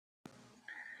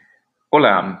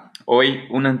Hola, hoy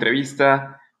una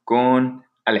entrevista con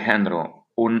Alejandro,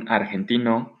 un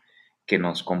argentino que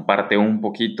nos comparte un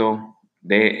poquito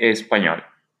de español.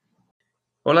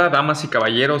 Hola, damas y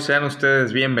caballeros, sean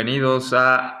ustedes bienvenidos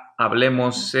a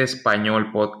Hablemos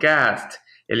Español Podcast.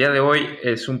 El día de hoy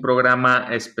es un programa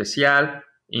especial,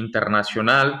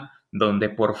 internacional, donde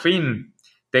por fin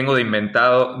tengo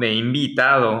de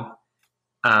invitado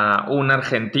a un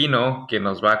argentino que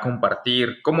nos va a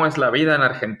compartir cómo es la vida en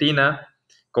Argentina,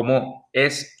 cómo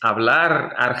es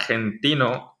hablar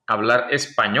argentino, hablar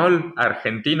español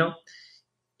argentino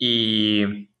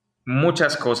y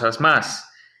muchas cosas más.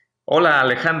 Hola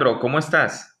Alejandro, ¿cómo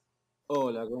estás?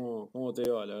 Hola, ¿cómo te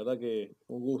va? La verdad que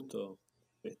un gusto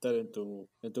estar en tu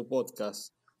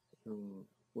podcast. Un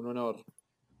honor.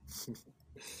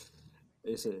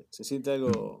 Se siente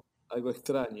algo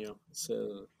extraño ser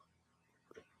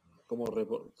como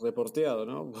reporteado,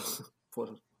 ¿no?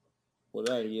 Por, por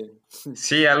alguien.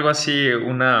 Sí, algo así,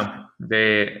 una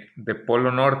de Polo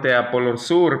Norte a Polo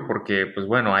Sur, porque pues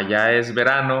bueno, allá es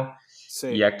verano y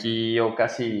Sí. aquí yo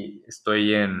casi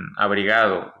estoy en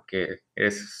abrigado, que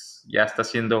ya está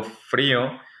haciendo frío,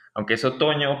 aunque es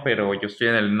otoño, pero yo estoy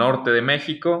en el norte de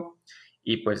México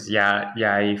y pues ya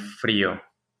hay frío.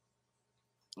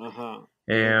 Ajá.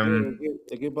 ¿De qué, Em, de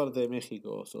qué, de qué parte de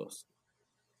México sos?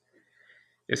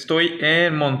 Estoy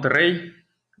en Monterrey,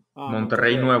 Ah,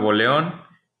 Monterrey, Monterrey. Nuevo León.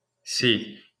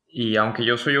 Sí, y aunque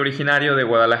yo soy originario de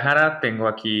Guadalajara, tengo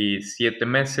aquí 7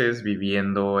 meses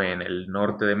viviendo en el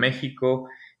norte de México,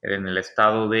 en el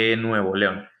estado de Nuevo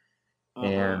León.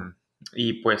 Eh, Ajá.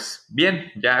 y pues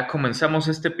bien, ya comenzamos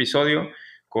este episodio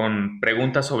con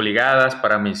preguntas obligadas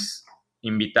para mis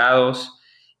invitados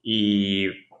y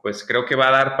pues creo que va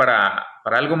a dar para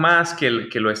algo más que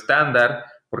lo estándar,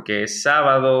 porque es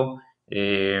sábado,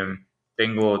 eh,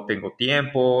 tengo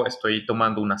tiempo, estoy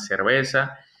tomando una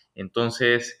cerveza,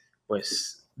 entonces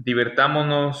pues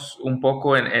divertámonos un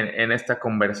poco en esta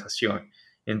conversación.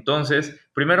 Entonces,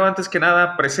 primero, antes que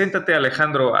nada, preséntate,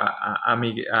 Alejandro,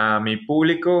 a mi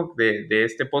público de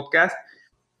este podcast.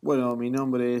 Bueno, mi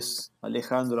nombre es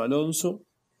Alejandro Alonso.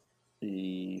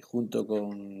 Y junto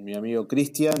con mi amigo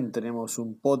Cristian tenemos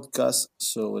un podcast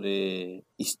sobre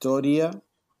historia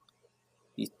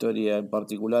en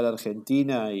particular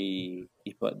argentina y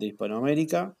de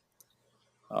Hispanoamérica.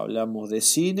 Hablamos de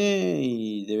cine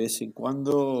y de vez en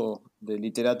cuando de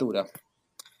literatura,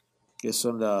 que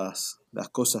son las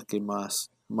cosas que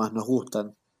más nos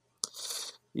gustan.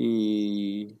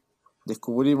 Y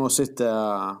descubrimos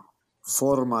esta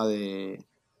forma de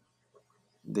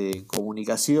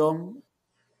comunicación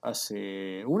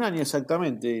hace un año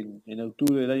exactamente, en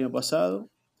octubre del año pasado,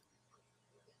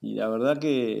 y la verdad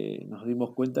que nos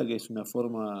dimos cuenta que es una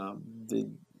forma de,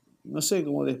 no sé,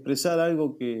 como de expresar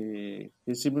algo que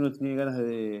siempre uno tiene ganas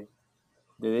de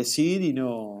decir y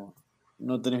no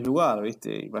tenés lugar,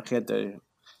 ¿viste? Imagínate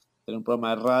tener un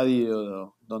programa de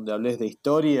radio donde hables de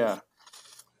historia,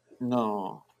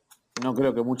 no, no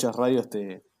creo que muchas radios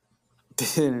te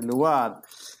den el lugar.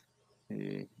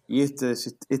 Y esta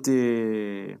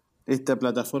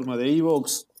plataforma de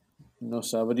Evox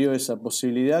nos abrió esa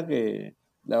posibilidad que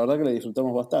la verdad que la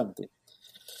disfrutamos bastante.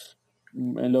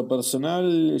 En lo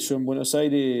personal, yo en Buenos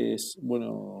Aires,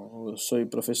 bueno, soy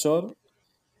profesor,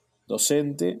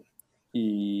 docente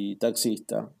y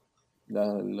taxista,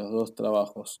 los dos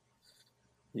trabajos.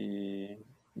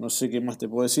 No sé qué más te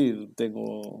puedo decir.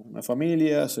 Tengo una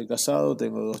familia, soy casado,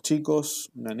 tengo dos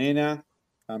chicos, una nena,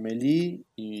 Amelie,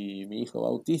 y mi hijo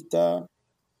Bautista,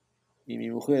 y mi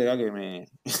mujer acá que me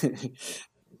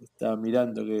está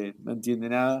mirando que no entiende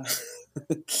nada.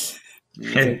 Mi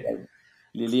mujer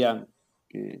Lilian,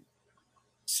 que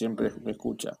siempre me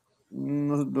escucha.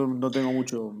 No tengo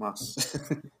mucho más.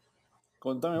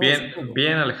 Contame vos un Bien, poco.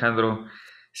 bien, Alejandro.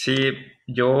 Sí,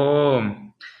 yo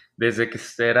desde que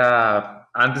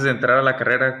antes de entrar a la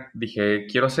carrera, dije,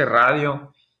 quiero hacer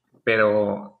radio,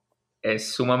 pero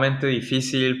es sumamente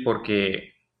difícil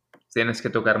porque tienes que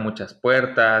tocar muchas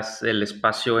puertas, el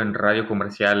espacio en radio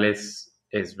comercial es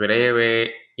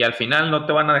breve y al final no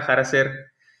te van a dejar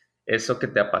hacer eso que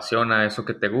te apasiona, eso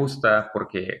que te gusta,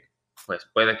 porque pues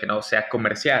puede que no sea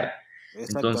comercial.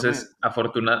 Entonces,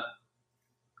 Exactamente.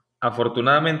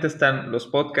 afortunadamente están los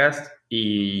podcasts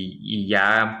y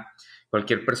ya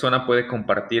cualquier persona puede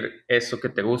compartir eso que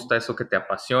te gusta, eso que te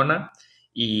apasiona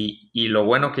y lo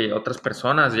bueno que otras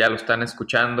personas ya lo están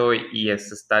escuchando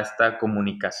está esta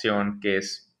comunicación que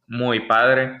es muy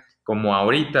padre, como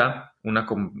ahorita, una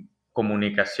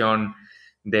comunicación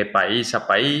de país a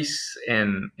país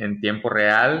en tiempo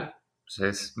real, pues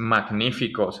es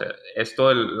magnífico. O sea,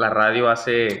 la radio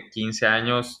hace 15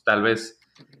 años tal vez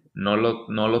no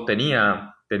lo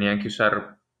tenía, tenían que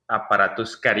usar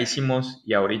aparatos carísimos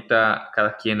y ahorita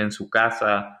cada quien en su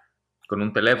casa con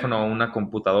un teléfono o una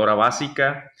computadora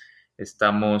básica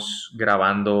estamos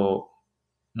grabando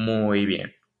muy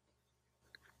bien.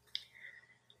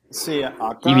 Sí,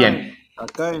 Y bien,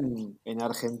 acá en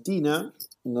Argentina,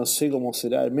 no sé cómo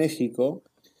será en México,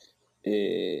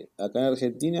 acá en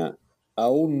Argentina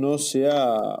aún no se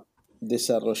ha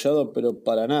desarrollado, pero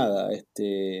para nada,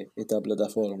 esta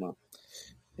plataforma.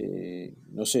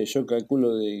 No sé, yo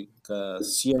calculo de cada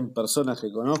 100 personas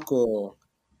que conozco,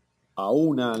 a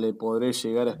una le podré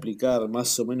llegar a explicar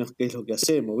más o menos qué es lo que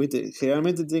hacemos, ¿viste?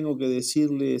 Generalmente tengo que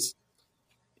decirles,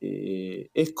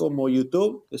 es como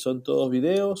YouTube, que son todos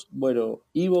videos. Bueno,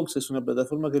 Evox es una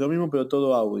plataforma que es lo mismo, pero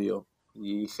todo audio.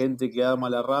 Y gente que ama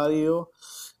la radio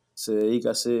se dedica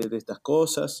a hacer estas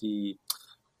cosas y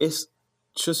es,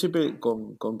 yo siempre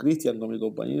con Cristian, con mi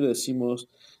compañero, decimos,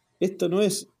 esto no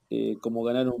es como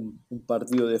ganar un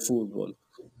partido de fútbol.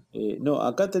 No,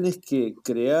 acá tenés que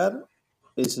crear,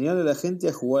 enseñarle a la gente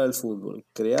a jugar al fútbol,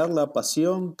 crear la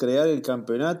pasión, crear el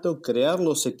campeonato, crear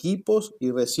los equipos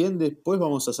y recién después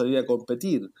vamos a salir a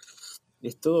competir.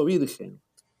 Es todo virgen.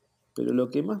 Pero lo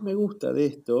que más me gusta de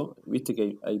esto, viste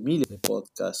que hay miles de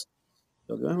podcasts,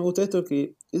 lo que más me gusta de esto es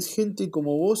que es gente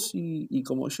como vos y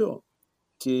como yo,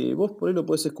 que vos por ahí lo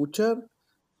podés escuchar,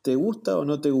 te gusta o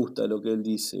no te gusta lo que él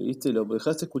dice, ¿viste? Lo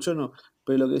dejaste escuchar o no.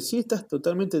 Pero lo que sí estás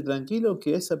totalmente tranquilo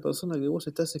que esa persona que vos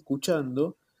estás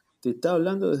escuchando te está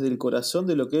hablando desde el corazón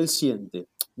de lo que él siente.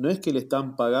 No es que le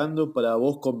están pagando para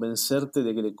vos convencerte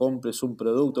de que le compres un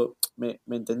producto. ¿Me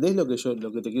entendés lo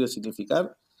que te quiero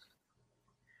significar?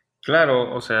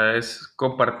 claro, o sea, es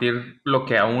compartir lo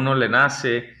que a uno le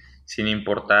nace sin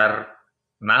importar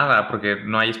nada, porque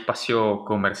no hay espacio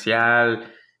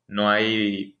comercial, no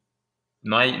hay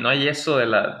no hay eso de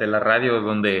la radio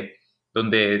donde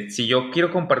si yo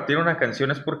quiero compartir una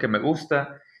canción es porque me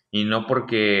gusta y no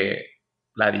porque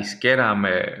la disquera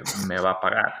me va a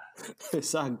pagar.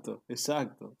 Exacto,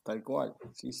 exacto, tal cual.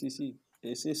 Sí, sí, sí,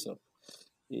 es eso.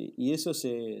 Y eso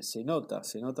se nota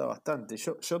bastante.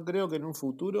 Yo creo que en un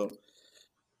futuro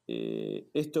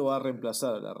esto va a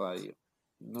reemplazar a la radio.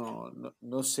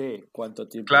 No sé cuánto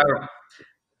tiempo. Claro,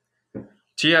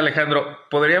 sí, Alejandro,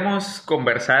 podríamos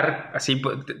conversar así,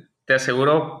 te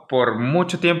aseguro, por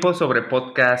mucho tiempo sobre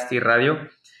podcast y radio,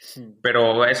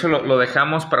 pero eso lo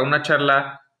dejamos para una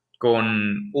charla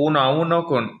con uno a uno,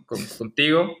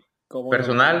 contigo, ¿Cómo no? ¿Cómo no?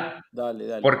 personal. Dale,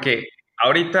 dale. Porque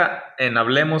ahorita en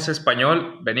Hablemos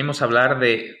Español venimos a hablar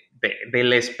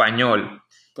del español.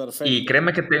 Y Perfecto.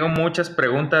 créeme que tengo muchas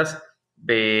preguntas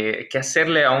de qué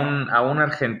hacerle a un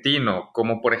argentino,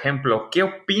 como por ejemplo, ¿qué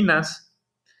opinas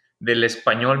del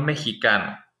español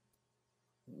mexicano?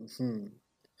 Ujú.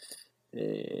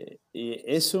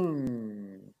 Y es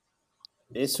un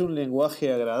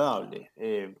lenguaje agradable.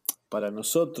 Para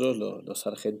nosotros, los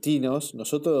argentinos,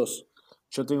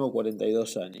 yo tengo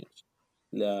 42 años.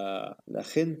 La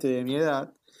gente de mi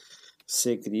edad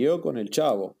se crió con el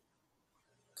Chavo,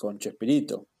 con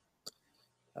Chespirito.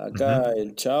 Acá Ujú.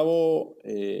 el Chavo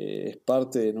es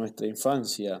parte de nuestra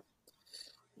infancia.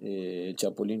 El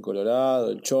Chapulín Colorado,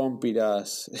 el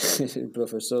Chompiras, el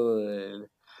profesor del,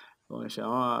 ¿cómo se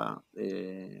llamaba?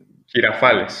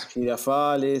 Girafales.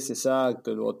 Girafales,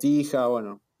 exacto, el Botija,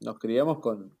 bueno, nos criamos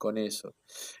con eso.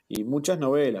 Y muchas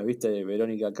novelas, ¿viste? De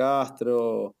Verónica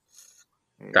Castro,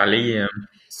 eh, Talía.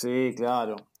 sí,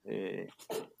 claro.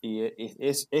 Y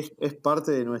es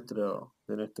parte de nuestro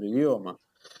idioma.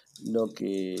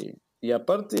 Y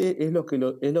aparte es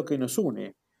es lo que nos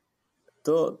une.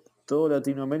 Todo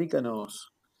Latinoamérica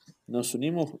nos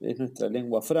unimos, es nuestra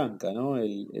lengua franca, ¿no?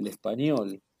 El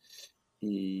español.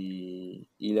 Y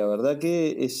la verdad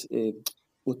que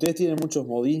ustedes tienen muchos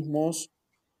modismos,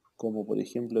 como por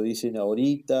ejemplo dicen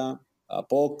ahorita, a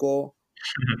poco,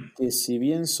 que si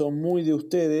bien son muy de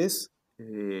ustedes,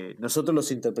 nosotros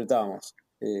los interpretamos.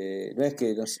 No es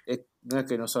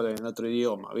que nos hablen en otro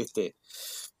idioma, ¿viste?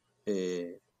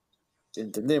 Eh,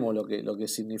 Entendemos lo que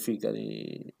significan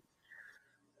y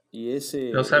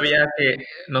No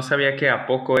sabía que a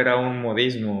poco era un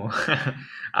modismo.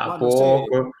 A no sé,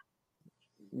 poco.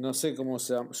 no sé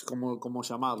cómo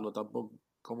llamarlo tampoco,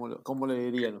 cómo le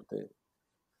dirían ustedes.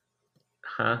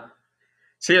 Ajá.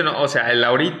 Sí, no, o sea, el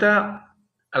ahorita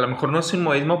a lo mejor no es un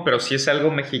modismo, pero sí es algo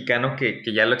mexicano que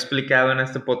ya lo he explicado en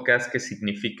este podcast, que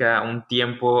significa un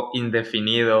tiempo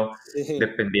indefinido, Sí,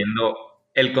 dependiendo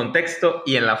el contexto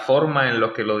y en la forma en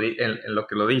lo que en lo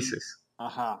que lo dices.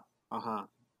 ajá, ajá,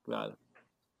 claro.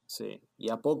 Sí. ¿Y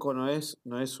a poco no es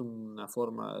una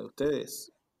forma de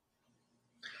ustedes?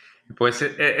 Pues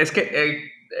es que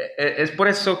es por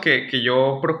eso que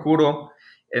yo procuro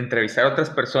entrevistar a otras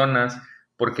personas,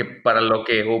 porque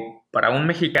para un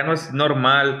mexicano es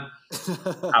normal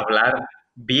hablar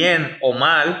bien o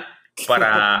mal,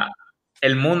 para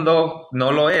el mundo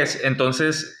no lo es.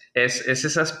 Entonces, es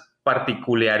esas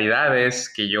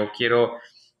particularidades que yo quiero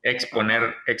Ajá,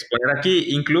 exponer aquí,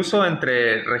 incluso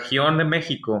entre región de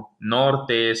México,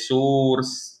 norte, sur,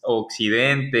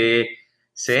 occidente,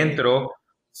 sí, centro,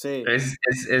 sí.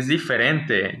 es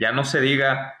diferente. Ya no se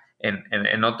diga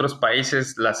en otros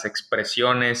países las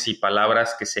expresiones y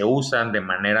palabras que se usan de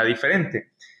manera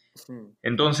diferente. Mm.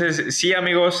 Entonces, sí,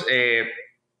 amigos,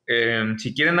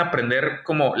 si quieren aprender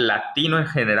como latino en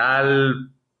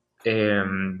general,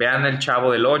 vean El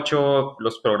Chavo del Ocho,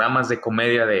 los programas de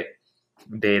comedia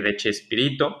de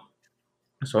Chespirito,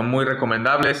 son muy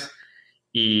recomendables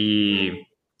y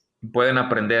pueden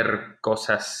aprender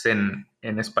cosas en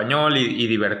español y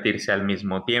divertirse al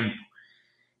mismo tiempo.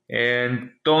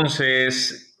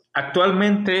 Entonces,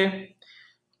 actualmente,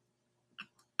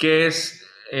 ¿qué es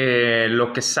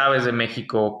lo que sabes de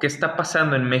México? ¿Qué está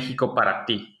pasando en México para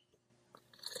ti?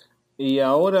 Y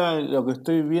ahora lo que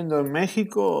estoy viendo en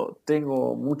México,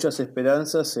 tengo muchas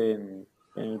esperanzas en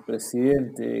el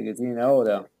presidente que tienen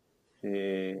ahora.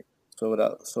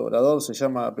 Sobrador se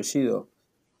llama apellido.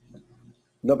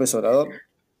 López Obrador.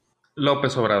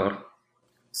 López Obrador.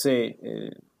 Sí,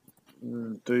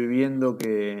 estoy viendo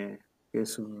que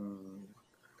es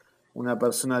una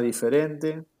persona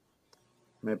diferente.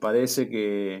 Me parece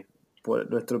que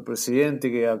nuestro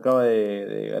presidente que acaba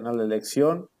de ganar la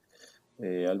elección,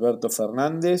 Alberto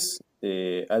Fernández,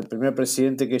 al primer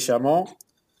presidente que llamó,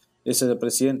 es el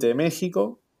presidente de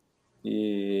México,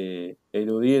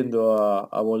 eludiendo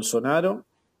a Bolsonaro,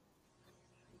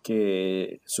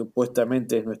 que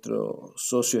supuestamente es nuestro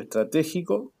socio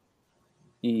estratégico,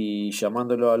 y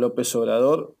llamándolo a López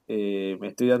Obrador, me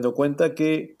estoy dando cuenta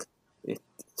que est-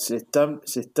 se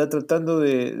está tratando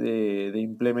de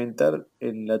implementar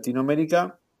en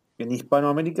Latinoamérica, en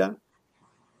Hispanoamérica,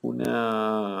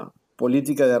 una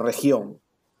política de región,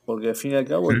 porque al fin y al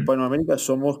cabo Ujú. Hispanoamérica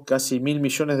somos casi 1.000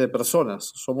 millones de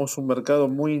personas, somos un mercado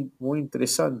muy, muy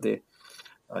interesante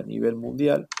a nivel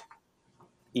mundial,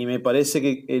 y me parece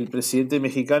que el presidente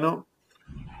mexicano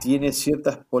tiene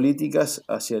ciertas políticas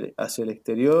hacia el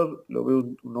exterior, lo veo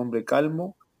un hombre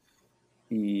calmo,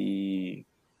 y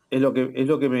es lo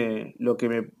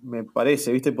que me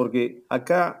parece, ¿viste? Porque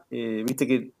acá, ¿viste?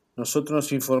 Que nosotros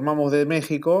nos informamos de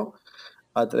México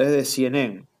a través de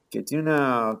CNN, que tiene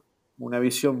una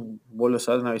visión, vos lo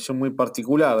sabés, una visión muy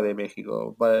particular de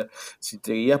México. Si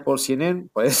te guías por CNN,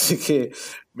 parece que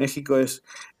México es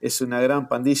una gran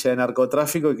pandilla de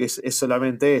narcotráfico y que es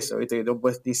solamente eso, ¿viste? Que no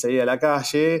puedes ni salir a la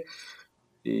calle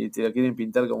y te lo quieren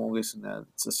pintar como que es una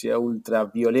sociedad ultra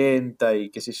violenta y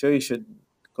qué sé yo, y yo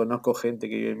conozco gente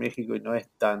que vive en México y no es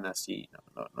tan así,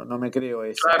 no me creo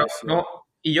esa Claro, visión. no.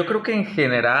 Y yo creo que en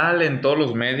general en todos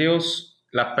los medios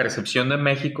la percepción de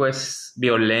México es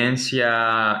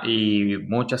violencia y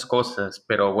muchas cosas,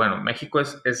 pero bueno, México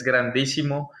es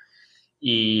grandísimo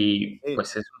y Sí,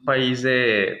 pues es un país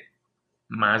de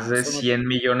más de somos, 100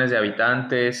 millones de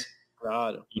habitantes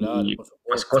claro, claro, y por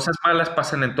pues supuesto. cosas malas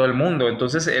pasan en todo el mundo.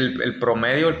 Entonces el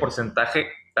promedio, el porcentaje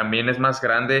también es más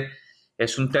grande.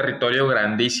 Es un territorio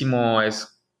grandísimo,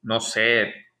 es, no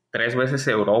sé, 3 veces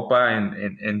Europa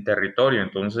en territorio.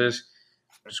 Entonces,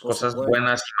 pues Por cosas supuesto.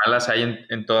 buenas y malas hay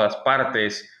en todas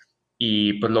partes.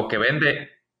 Y pues lo que No, vende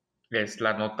es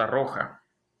la nota roja.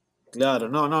 claro,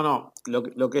 no.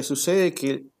 Lo que sucede es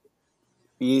que,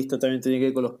 y esto también tiene que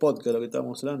ver con los podcasts, lo que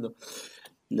estábamos hablando,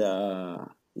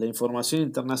 la información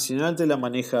internacional te la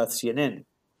maneja CNN.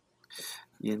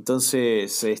 Y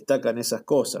entonces se destacan esas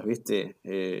cosas, ¿viste?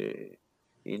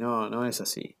 Y no es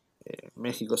así.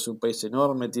 México es un país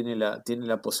enorme, tiene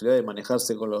la posibilidad de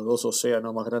manejarse con los dos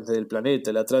océanos más grandes del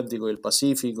planeta, el Atlántico y el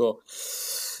Pacífico.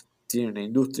 Tiene una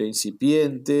industria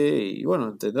incipiente y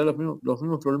bueno, tendrá los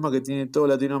mismos problemas que tiene toda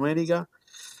Latinoamérica,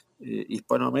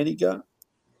 Hispanoamérica,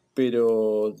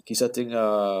 pero quizás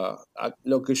tenga.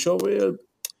 Lo que yo veo,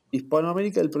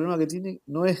 Hispanoamérica, el problema que tiene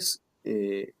no es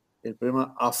el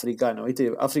problema africano,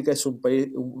 ¿viste? África es un país,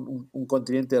 un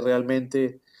continente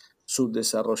realmente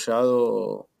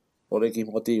subdesarrollado por X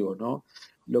motivos, ¿no?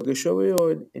 Lo que yo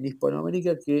veo en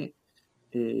Hispanoamérica que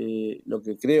lo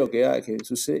que creo que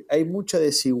sucede, hay mucha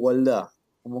desigualdad,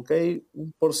 como que hay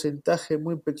un porcentaje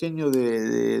muy pequeño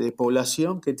de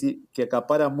población que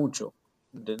acapara mucho,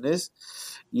 ¿entendés?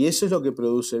 Y eso es lo que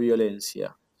produce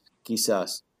violencia,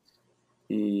 quizás.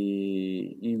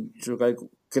 Y yo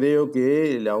creo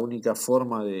que la única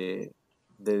forma de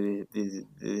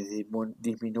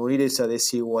disminuir esa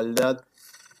desigualdad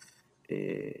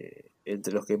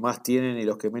entre los que más tienen y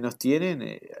los que menos tienen,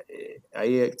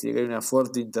 ahí tiene que haber una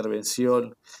fuerte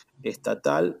intervención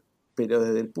estatal, pero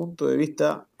desde el punto de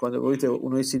vista, cuando ¿viste?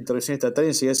 Uno dice intervención estatal,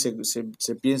 enseguida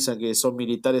se piensa que son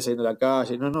militares saliendo a la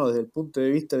calle. No, no, desde el punto de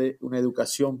vista de una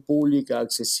educación pública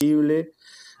accesible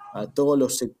a todos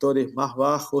los sectores más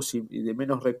bajos y de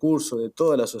menos recursos de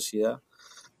toda la sociedad,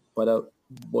 para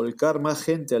volcar más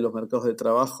gente a los mercados de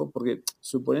trabajo, porque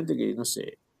suponete que, no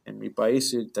sé, en mi país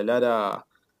se instalara,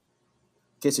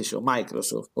 qué sé yo,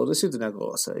 Microsoft, por decirte una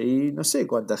cosa, y no sé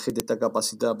cuánta gente está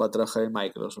capacitada para trabajar en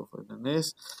Microsoft,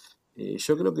 ¿entendés?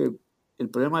 Yo creo que el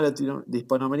problema de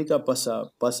Hispanoamérica pasa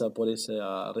por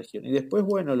esa región. Y después,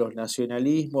 bueno, los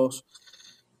nacionalismos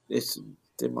es un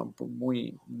tema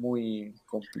muy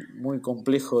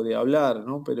complejo de hablar,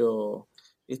 ¿no? Pero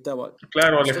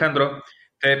Claro, nosotros, Alejandro,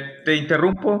 te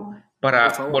interrumpo para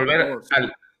por volver favor, sí.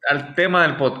 al tema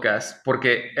del podcast,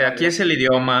 porque Dale, aquí dale. es el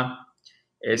idioma,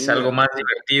 El es algo idioma, más sí.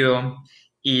 divertido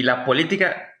y la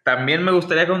política también me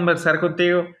gustaría conversar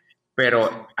contigo,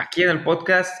 pero aquí en el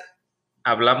podcast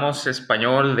hablamos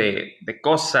español de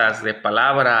cosas, de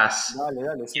palabras Dale,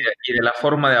 dale, sí. y de la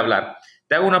forma de hablar.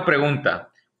 Te hago una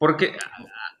pregunta, porque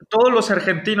todos los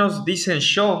argentinos dicen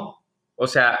yo, o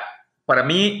sea, para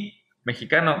mí,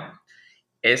 mexicano,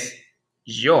 es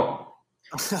yo.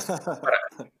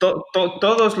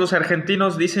 Todos los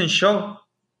argentinos dicen yo.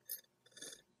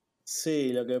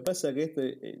 Sí, lo que pasa es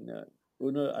que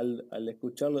uno al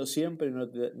escucharlo siempre no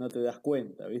te das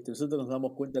cuenta, ¿viste? Nosotros nos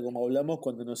damos cuenta cómo hablamos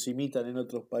cuando nos imitan en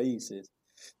otros países.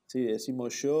 Sí,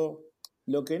 decimos yo.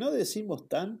 Lo que no decimos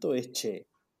tanto es che.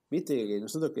 ¿Viste? Que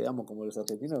nosotros quedamos como los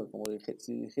argentinos, como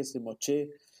si dijésemos che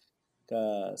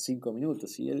cada 5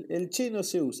 minutos. Y el che no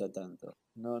se usa tanto.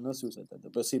 No se usa tanto.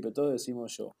 Pero sí, pero todos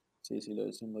decimos yo. Sí, sí, lo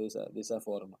decimos de esa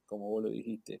forma, como vos lo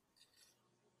dijiste.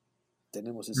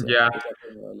 Tenemos Ya, esa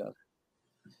forma de hablar.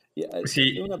 Y, tengo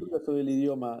sí, una pregunta sobre el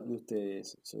idioma de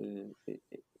ustedes.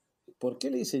 ¿Por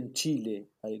qué le dicen Chile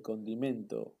al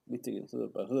condimento? Viste que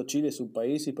para nosotros Chile es un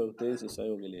país y para ustedes es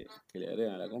algo que le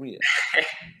agregan a la comida.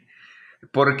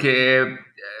 porque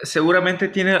seguramente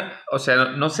tiene, o sea,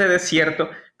 no sé de cierto,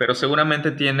 pero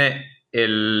seguramente tiene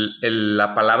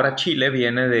la palabra Chile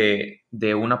viene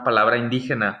de una palabra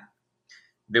indígena,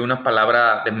 de una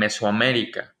palabra de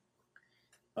Mesoamérica.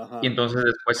 Y Ajá. entonces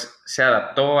después se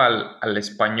adaptó al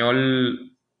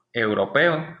español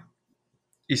europeo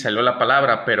y salió la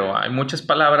palabra, pero hay muchas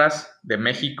palabras de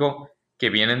México que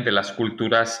vienen de las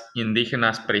culturas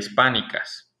indígenas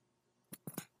prehispánicas.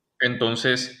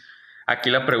 Entonces, aquí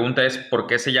la pregunta es, ¿por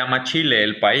qué se llama Chile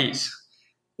el país?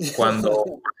 Cuando,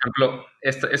 por ejemplo,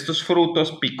 estos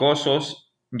frutos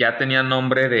picosos ya tenían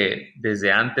nombre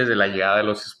desde antes de la llegada de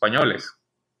los españoles.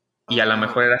 Y a lo Ah,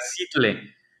 mejor era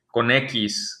Citle, con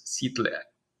X, Citle.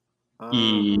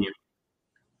 Y, ah.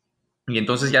 y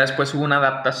entonces ya después hubo una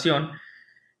adaptación,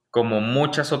 como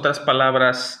muchas otras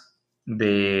palabras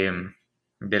del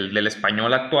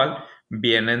español actual,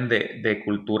 vienen de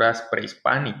culturas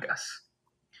prehispánicas.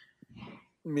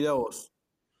 Mirá vos,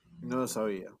 no lo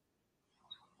sabía.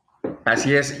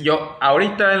 Así es, yo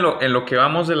ahorita en lo que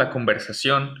vamos de la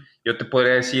conversación, yo te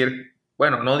podría decir,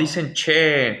 bueno, no dicen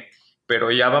che,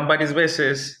 pero ya van varias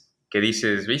veces que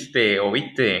dices, viste o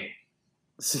viste.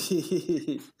 Sí, sí,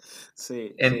 sí,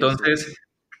 sí. Entonces,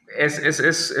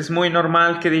 es muy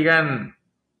normal que digan,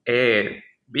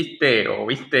 viste o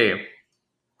viste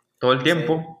todo el Sí.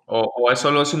 tiempo, o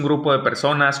solo es un grupo de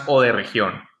personas o de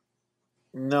región.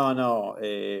 No, no.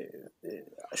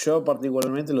 Yo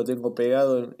particularmente lo tengo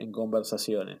pegado en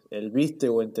conversaciones. El viste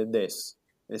o entendés.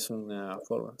 Es una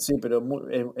forma. Sí, pero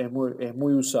es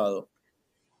muy usado.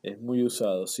 Es muy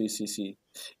usado, sí, sí, sí.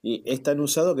 Y es tan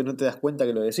usado que no te das cuenta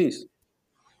que lo decís.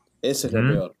 Eso es lo Ujú.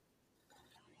 peor.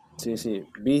 Sí, sí.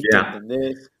 Viste, Ya.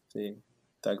 entendés. Sí.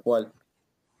 Tal cual,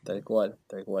 tal cual,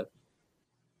 tal cual.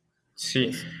 Sí.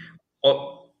 Es.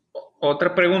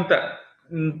 Otra pregunta,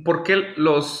 ¿por qué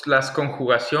las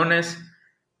conjugaciones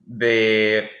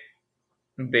de,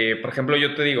 por ejemplo,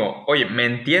 yo te digo, oye, ¿me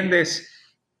entiendes?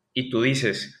 Y tú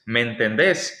dices, ¿me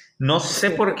entendés? No sé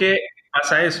por qué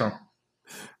pasa eso.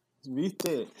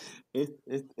 ¿Viste?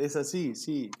 Es así,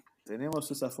 sí. Tenemos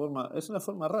esa forma. Es una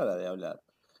forma rara de hablar.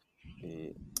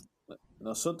 Eh,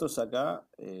 Nosotros acá,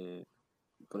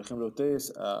 por ejemplo,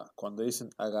 ustedes cuando dicen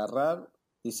agarrar,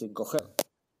 dicen coger.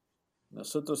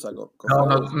 Nosotros No,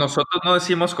 coger nosotros no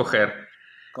decimos coger.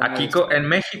 ¿cómo Aquí dicen?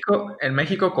 en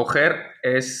México coger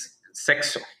es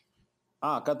sexo.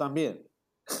 Ah, acá también.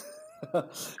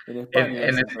 En En, España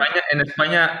en dicen sexo. España, en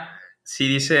España sí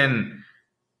dicen,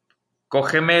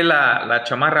 cógeme la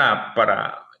chamarra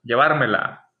para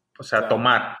llevármela, o sea, Claro,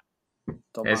 tomar.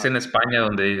 Es tomar. en España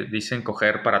donde dicen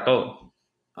coger para todo.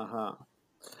 Ajá.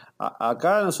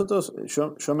 Acá nosotros,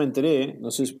 yo me enteré, no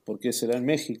sé por qué será en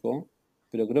México,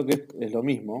 pero creo que es lo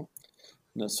mismo.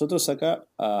 Nosotros acá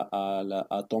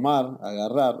a tomar, a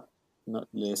agarrar,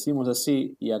 le decimos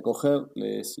así, y a coger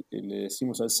le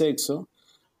decimos al sexo,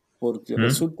 porque ¿Mm?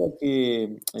 resulta que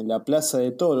en la plaza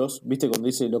de toros, ¿viste cuando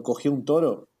dice lo cogió un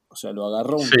toro? O sea, lo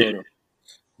agarró un Sí. toro.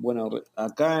 Bueno,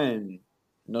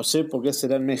 no sé por qué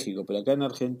será en México, pero acá en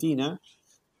Argentina,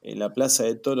 en la plaza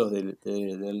de toros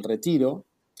del Retiro,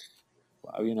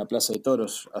 había una plaza de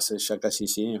toros hace ya casi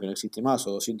 100 años que no existe más,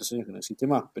 o 200 años que no existe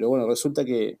más. Pero bueno, resulta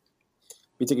que,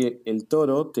 viste que el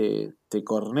toro te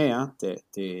cornea,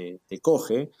 te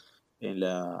coge en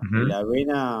Ujú. la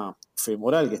vena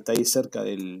femoral que está ahí cerca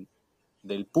del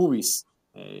pubis.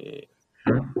 eh,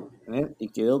 y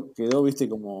quedó, viste,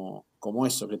 como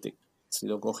eso, se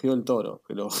lo cogió el toro,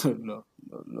 que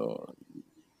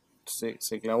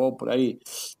se clavó por ahí.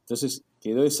 Entonces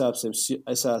quedó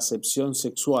esa acepción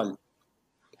sexual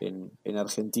en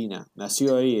Argentina.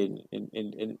 Nació ahí.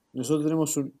 Nosotros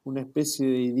tenemos una especie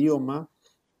de idioma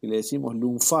que le decimos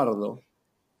lunfardo,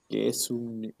 que es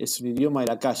un idioma de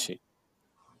la calle.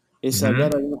 Es hablar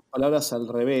Ujú. algunas palabras al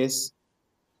revés.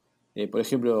 Por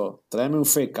ejemplo, tráeme un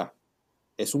feca.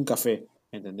 Es un café,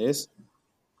 ¿entendés?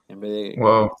 En vez de.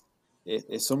 Wow.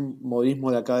 Son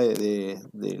modismos de acá de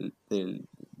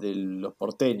los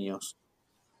porteños,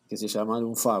 que se llama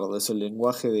lunfardo. Es el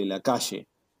lenguaje de la calle.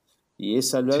 Y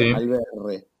es hablar Sí. al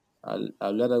berre,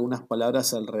 hablar algunas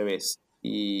palabras al revés.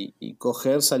 Y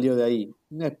coger salió de ahí,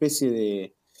 una especie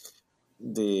de,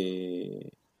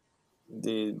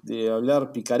 de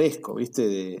hablar picaresco, ¿viste?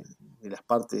 De las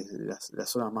partes, de las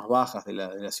zonas más bajas de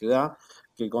la ciudad,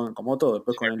 que como todo,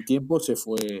 después con el tiempo se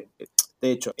fue.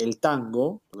 De hecho, el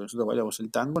tango, lo que nosotros bailamos el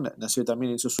tango, nació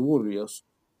también en esos suburbios,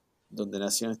 donde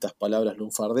nacieron estas palabras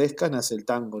lunfardescas, nace el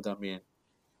tango también.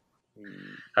 Y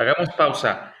Hagamos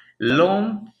pausa. dale,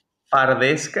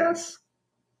 Lonfardescas.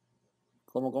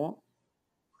 ¿cómo?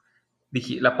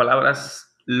 La palabra es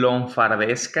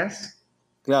lonfardescas.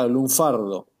 Claro,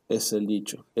 lunfardo es el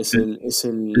dicho, es el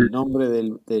nombre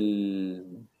del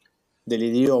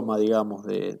idioma, digamos,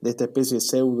 de esta especie de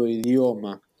pseudo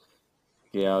idioma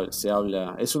que se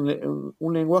habla. Es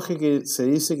un lenguaje que se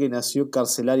dice que nació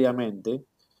carcelariamente,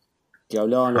 que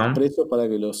hablaban los Ajá. presos para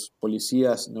que los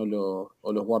policías o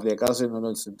los guardiacárceles no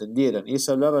los entendieran. Y es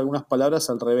hablar algunas palabras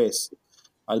al revés.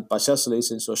 Al payaso le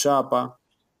dicen soyapa,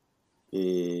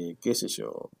 qué sé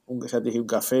yo, ya te dije un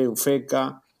café, un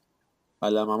feca. A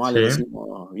la mamá le Sí.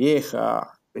 decimos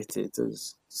vieja, ¿viste?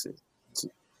 Entonces, sí, sí.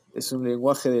 Es un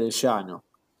lenguaje del llano,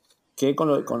 que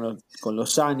con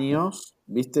los años,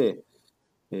 ¿viste?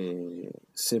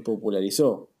 Se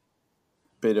popularizó,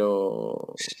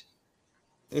 pero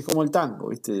es como el tango,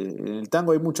 ¿viste? En el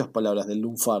tango hay muchas palabras del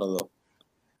lunfardo,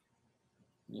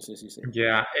 no sé si se.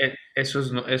 Ya, eso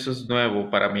es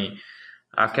nuevo para mí.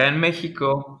 Acá en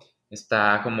México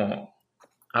está como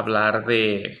hablar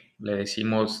le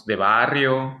decimos de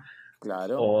barrio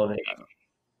Claro, o de, claro.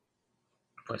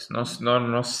 pues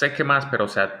no sé qué más, pero o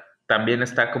sea, también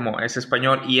está como ese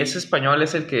español y ese español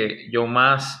es el que yo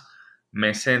más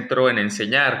me centro en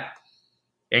enseñar,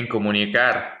 en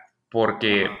comunicar,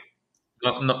 porque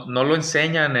Ajá, no lo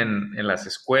enseñan en las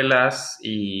escuelas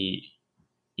y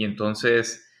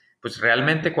entonces, pues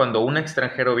realmente cuando un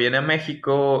extranjero viene a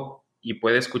México y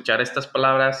puede escuchar estas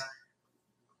palabras,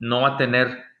 no va a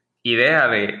tener idea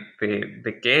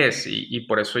de qué es y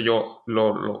por eso yo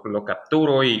lo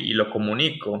capturo y lo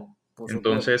comunico. por supuesto.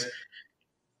 Entonces,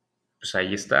 pues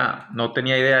ahí está. No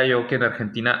tenía idea yo que en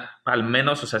Argentina, al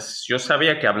menos, o sea, yo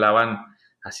sabía que hablaban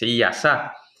así y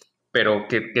asá, pero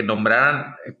que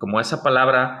nombraran como esa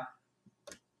palabra,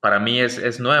 para mí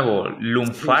es nuevo. Sí, sí.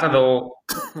 Lunfardo.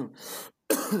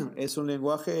 Es un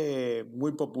lenguaje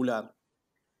muy popular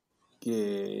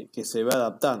que se va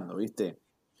adaptando, ¿viste?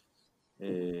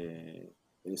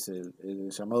 Es el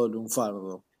llamado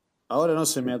lunfardo. Ahora no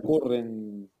se me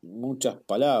ocurren muchas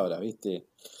palabras, ¿viste?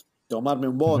 Tomarme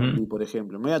un Ujú. bondi, por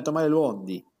ejemplo. Me voy a tomar el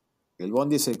bondi. El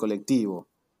bondi es el colectivo,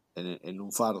 el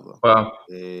lunfardo. Wow.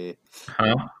 Eh,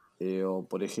 Ajá. o,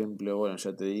 por ejemplo, bueno,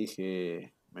 ya te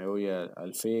dije, me voy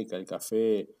al FECA, al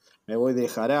café. Me voy de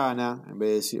jarana, en vez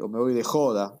de decir, o me voy de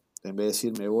joda, en vez de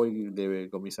decir me voy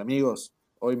con mis amigos.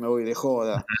 Hoy me voy de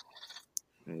joda.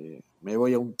 Me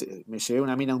llevé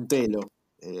una mina a un telo,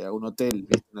 a un hotel,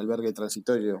 ¿viste? Un albergue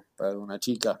transitorio para una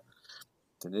chica.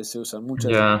 ¿Entendés? Se usan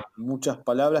Ya. muchas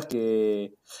palabras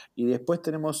y después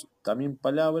tenemos también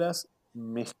palabras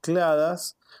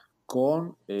mezcladas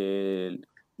con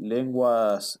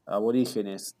lenguas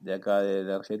aborígenes de acá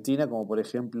de Argentina, como por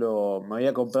ejemplo, me voy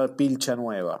a comprar pilcha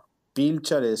nueva.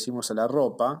 Pilcha le decimos a la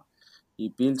ropa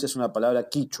y pilcha es una palabra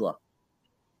quichua,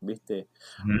 ¿viste?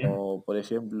 Ujú. O por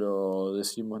ejemplo,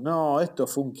 decimos, no, esto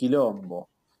fue un quilombo.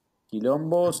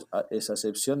 Quilombos es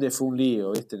acepción de fue un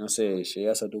lío, ¿viste? No sé,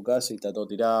 llegás a tu casa y está todo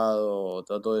tirado,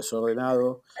 está todo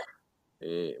desordenado.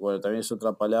 Bueno, también es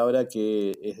otra palabra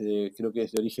que creo que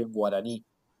es de origen guaraní.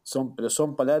 Pero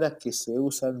son palabras que se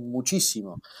usan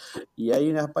muchísimo. Y hay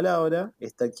una palabra,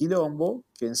 esta quilombo,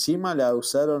 que encima la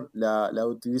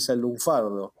utiliza el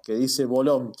lunfardo, que dice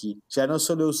bolonqui. Ya no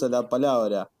solo usa la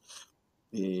palabra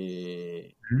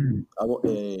eh,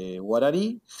 Mm.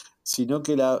 guaraní, sino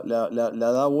que la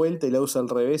da vuelta y la usa al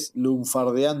revés,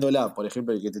 lunfardeándola. Por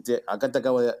ejemplo, acá te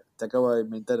acabo de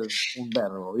inventar un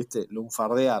verbo, ¿viste?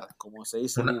 Lunfardear, como se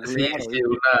dice Sí, googlear, sí, ¿viste?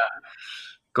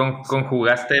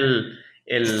 conjugaste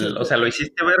o sea, lo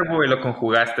hiciste verbo y lo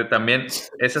conjugaste también.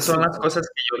 Esas son Sí, las cosas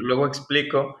que yo luego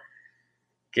explico,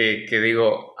 que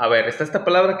digo, a ver, está esta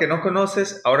palabra que no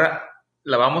conoces, ahora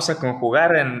la vamos a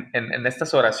conjugar en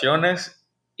estas oraciones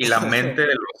y la mente de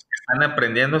los que están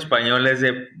aprendiendo español es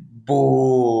de,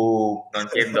 ¡bu! No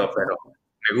entiendo, pero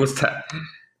me gusta.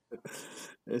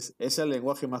 es el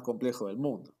lenguaje más complejo del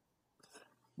mundo.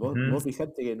 Vos Ujú.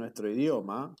 fijate que nuestro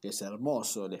idioma, que es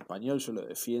hermoso, el español yo lo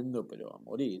defiendo, pero a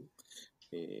morir.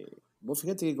 Vos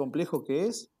fijate qué complejo que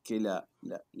es que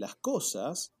las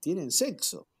cosas tienen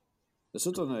sexo.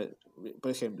 Nosotros,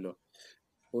 por ejemplo,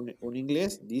 un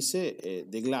inglés dice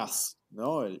the glass,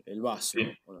 ¿no? El Sí. vaso.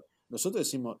 Bueno, nosotros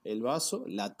decimos el vaso,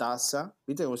 la taza,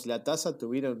 ¿viste? Como si la taza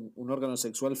tuviera un órgano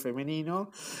sexual femenino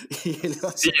y el Sí,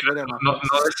 vaso fuera masculino.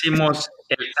 no decimos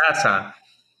el taza.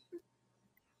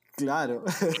 Claro.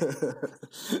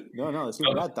 No, no,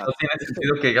 decimos la No taza. tiene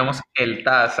sentido que digamos el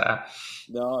taza,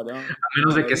 No, no, a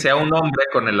menos no, de no, que sea un hombre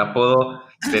con el apodo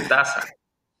de taza.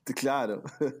 claro.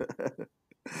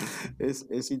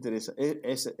 Es interesante.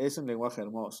 Es un lenguaje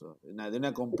hermoso, de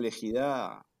una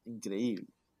complejidad increíble.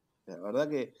 La verdad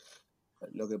que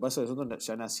lo que pasa es que nosotros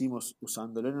ya nacimos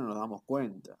usándolo y no nos damos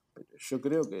cuenta. Pero yo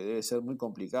creo que debe ser muy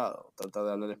complicado tratar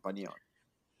de hablar español.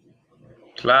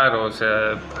 Claro, o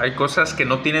sea, hay cosas que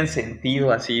no tienen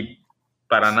sentido así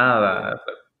para nada.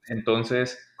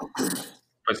 Entonces,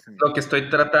 pues es lo que estoy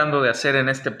tratando de hacer en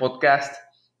este podcast,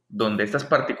 donde estas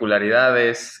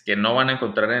particularidades que no van a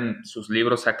encontrar en sus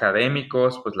libros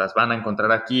académicos, pues las van a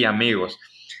encontrar aquí, amigos.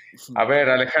 A ver,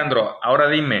 Alejandro, ahora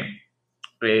dime,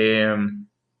 eh,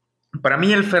 para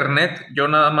mí el Fernet, yo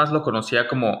nada más lo conocía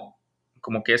como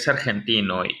que es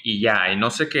argentino y ya, y no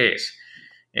sé qué es.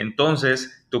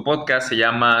 Entonces, tu podcast se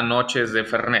llama Noches de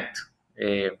Fernet.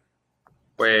 Eh,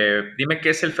 pues dime qué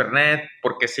es el Fernet,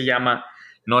 por qué se llama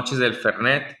Noches del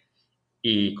Fernet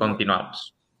y Bueno,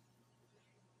 continuamos.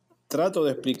 trato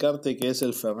de explicarte qué es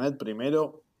el Fernet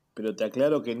primero, pero te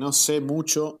aclaro que no sé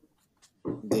mucho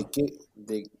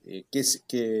qué es,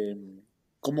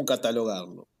 cómo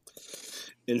catalogarlo.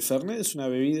 El Fernet es una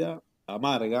bebida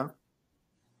amarga,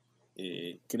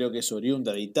 creo que es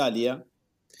oriunda de Italia,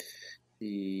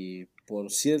 y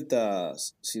por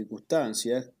ciertas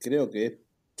circunstancias, creo que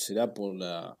será por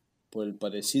el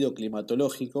parecido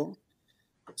climatológico,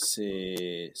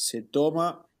 se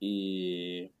toma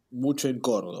y mucho en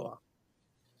Córdoba.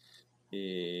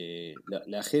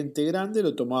 La gente grande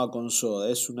lo tomaba con soda,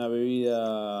 es una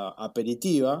bebida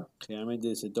aperitiva,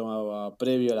 generalmente se tomaba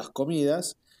previo a las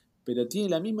comidas, pero tiene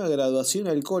la misma graduación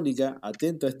alcohólica,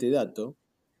 atento a este dato,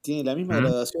 tiene la misma ¿Mm?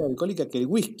 graduación alcohólica que el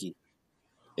whisky.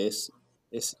 Es,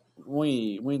 es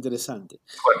muy, muy interesante.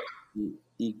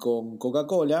 Y con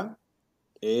Coca-Cola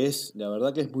la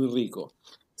verdad que es muy rico.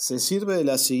 Se sirve de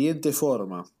la siguiente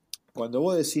forma. Cuando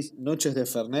vos decís noches de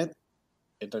Fernet,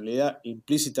 en realidad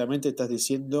implícitamente estás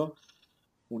diciendo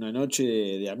una noche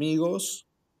de amigos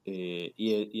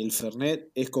y el Fernet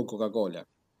es con Coca-Cola,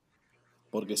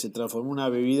 porque se transformó en una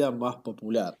bebida más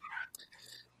popular.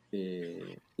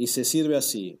 Y se sirve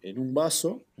así, en un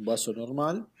vaso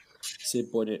normal, se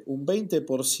pone un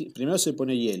 20%, primero se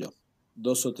pone hielo,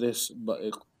 dos o tres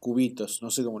cubitos,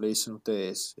 no sé cómo le dicen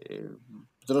ustedes,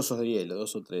 trozos de hielo,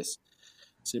 dos o tres.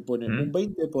 Se pone un ¿Mm?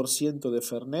 20% de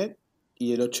Fernet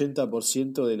y el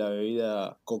 80% de la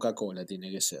bebida Coca-Cola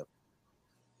tiene que ser.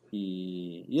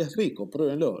 Y es rico,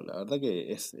 pruébenlo, la verdad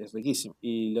que es riquísimo.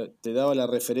 Y te daba la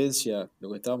referencia, lo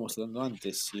que estábamos hablando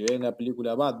antes, si ven la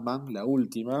película Batman, la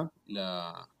última,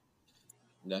 la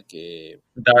que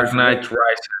Dark Bruce Knight Wayne,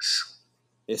 Rises.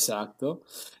 exacto,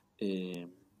 eh,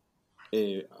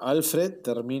 Alfred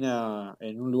termina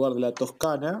en un lugar de la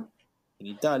Toscana, en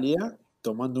Italia,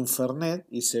 tomando un Fernet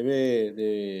y se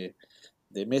ve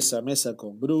de mesa a mesa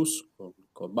con Bruce,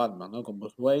 con Batman, ¿no? Con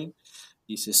Bruce Wayne,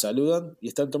 y se saludan y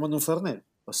están tomando un Fernet.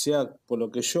 O sea, por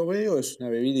lo que yo veo, es una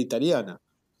bebida italiana,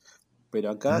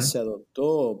 pero acá Ujú. se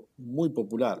adoptó muy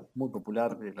popular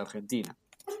en la Argentina.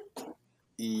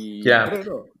 Ya.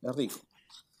 Pero no, es rico.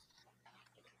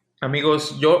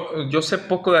 Amigos, yo sé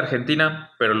poco de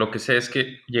Argentina, pero lo que sé es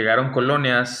que llegaron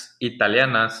colonias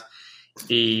italianas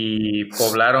y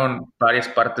poblaron varias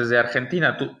partes de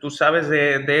Argentina. ¿Tú sabes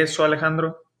de eso,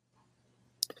 Alejandro?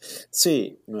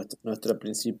 Sí, nuestra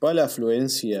principal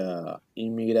afluencia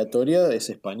inmigratoria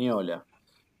es española,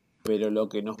 pero lo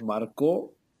que nos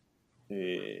marcó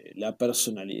la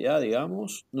personalidad,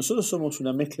 digamos, nosotros somos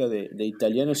una mezcla de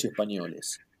italianos y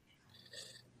españoles.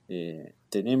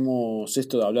 Tenemos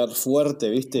esto de hablar fuerte,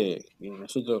 ¿viste? Y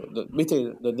nosotros,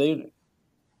 ¿viste? Donde hay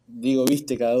digo,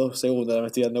 viste, cada 2 segundos, ahora me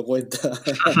estoy dando cuenta.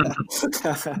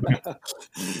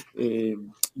 Eh,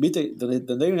 ¿Viste?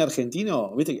 Donde hay un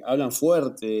argentino, ¿viste? Que hablan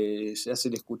fuerte, se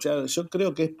hacen escuchar. Yo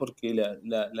creo que es porque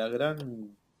la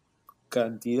gran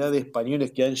cantidad de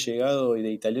españoles que han llegado y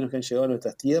de italianos que han llegado a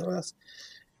nuestras tierras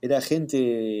era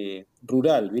gente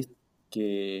rural, ¿viste?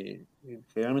 Que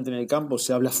generalmente en el campo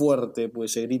se habla fuerte,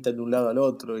 pues se grita de un lado al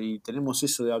otro y tenemos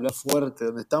eso de hablar fuerte,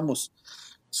 donde estamos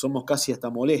somos casi hasta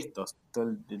molestos todo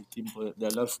el tiempo de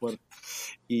hablar fuerte.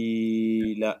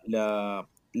 Y la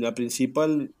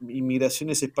principal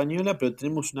inmigración es española, pero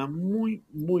tenemos una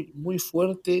muy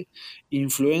fuerte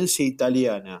influencia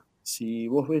italiana. Si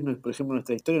vos ves, por ejemplo,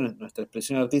 nuestra historia, nuestra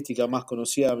expresión artística más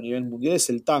conocida a nivel mundial es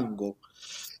el tango.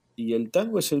 Y el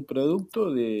tango es el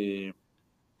producto de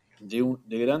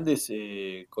grandes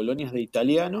colonias de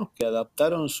italianos que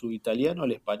adaptaron su italiano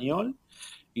al español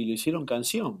y lo hicieron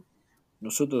canción.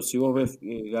 Nosotros, si vos ves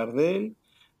Gardel,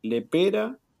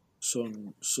 Lepera,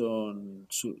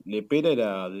 Lepera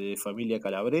era de familia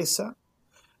calabresa,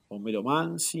 Homero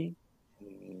Mansi,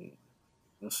 eh,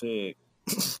 no sé,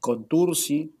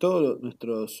 Contursi, todos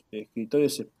nuestros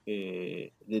escritores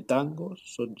de tangos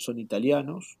son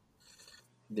italianos.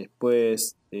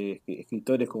 Después,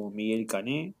 escritores como Miguel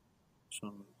Cané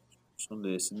son, son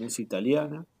de descendencia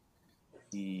italiana.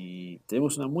 Y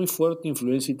tenemos una muy fuerte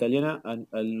influencia italiana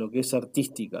a lo que es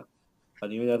artística, a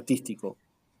nivel artístico.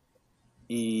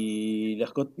 Y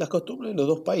las costumbres de los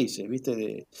dos países,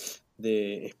 ¿viste?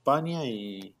 De España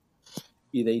y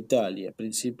de Italia.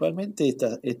 Principalmente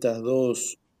estas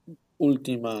dos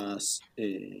últimas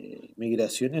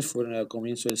migraciones fueron al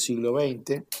comienzo del siglo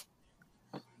XX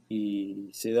y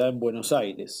se da en Buenos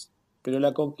Aires. Pero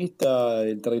la conquista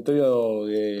del territorio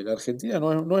de la Argentina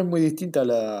no es muy distinta a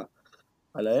la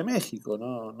de México,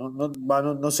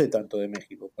 no sé tanto de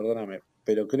México, perdóname,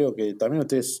 pero creo que también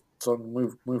ustedes son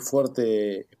muy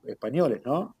fuertes españoles,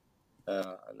 ¿no?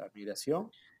 La migración.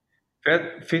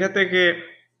 Fíjate que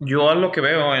yo a lo que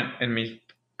veo en mi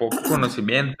poco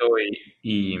conocimiento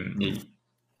y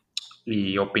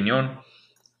opinión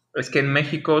es que en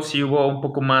México sí hubo un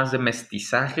poco más de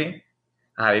mestizaje,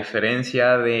 a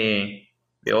diferencia de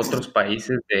otros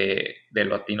países de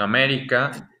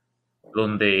Latinoamérica,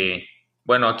 donde,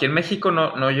 bueno, aquí en México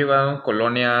no llegaron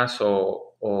colonias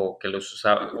o que los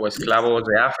o esclavos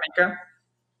de África,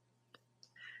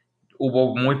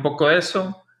 hubo muy poco de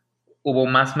eso, hubo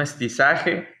más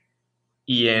mestizaje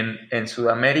y en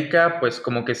Sudamérica pues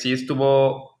como que sí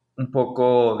estuvo un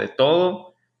poco de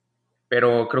todo,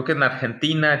 pero creo que en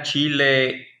Argentina,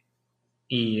 Chile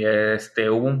y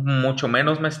hubo mucho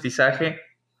menos mestizaje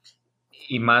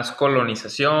y más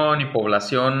colonización y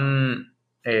población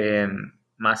eh,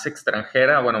 más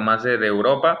extranjera, bueno, más de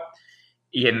Europa.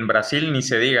 Y en Brasil ni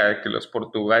se diga que los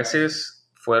portugueses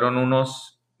fueron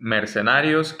unos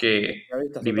mercenarios que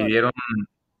Esclavistas totales.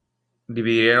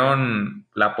 dividieron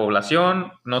la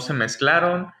población, no se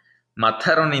mezclaron,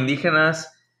 mataron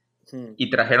indígenas Mm, y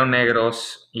trajeron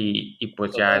negros y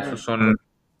pues ya esos totalmente. son...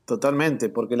 Totalmente,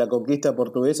 porque la conquista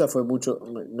portuguesa fue mucho,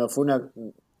 no fue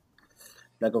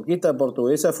la conquista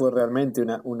portuguesa fue realmente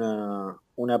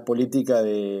una política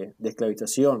de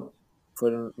esclavización.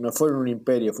 No fueron un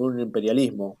imperio, fue un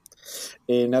imperialismo.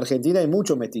 En Argentina hay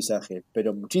mucho mestizaje,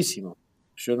 pero muchísimo.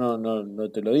 Yo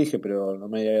no te lo dije, pero no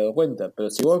me había dado cuenta. Pero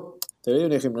si vos, te doy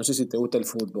un ejemplo, no sé si te gusta el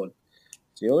fútbol.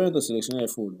 Si vos ves a tu selección de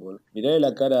fútbol, mirá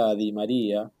la cara a Di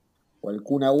María o al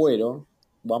Kun Agüero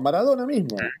o a Maradona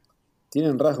mismo.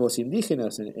 Tienen rasgos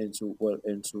indígenas en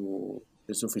su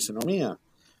fisonomía.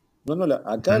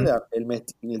 Acá Ujú.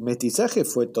 el mestizaje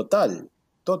fue total,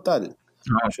 total.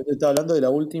 No, Yo te estaba hablando de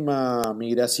la última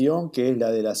migración, que es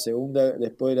la de la segunda,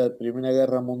 después de la Primera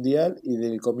Guerra Mundial y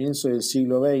del comienzo del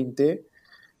siglo XX,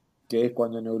 que es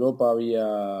cuando en Europa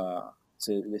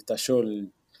se estalló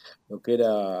lo que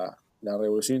era la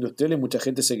revolución industrial y mucha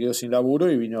gente se quedó sin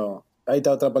laburo y vino, ahí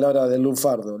está otra palabra del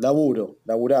lunfardo, laburo,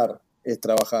 laburar, es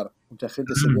trabajar. Mucha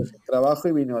gente se quedó sin trabajo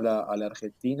y vino a la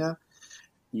Argentina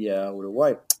y a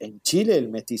Uruguay. En Chile el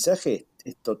mestizaje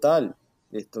es total,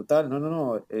 no, no,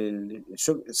 no.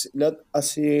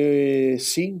 Hace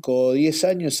 5 o 10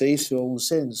 años se hizo un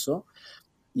censo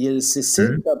y el Mm.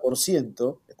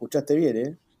 60%, escuchaste bien,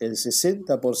 ¿eh? El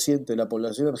 60% de la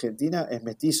población argentina es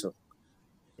mestizo.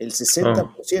 El Oh,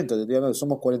 60%, te estoy hablando,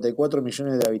 somos 44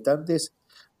 millones de habitantes,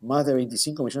 más de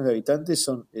 25 millones de habitantes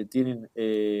tienen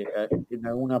en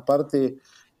alguna parte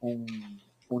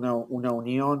una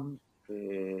unión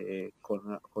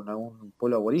con algún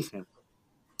pueblo aborigen.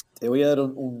 Te voy a dar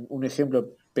un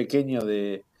ejemplo pequeño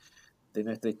de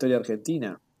nuestra historia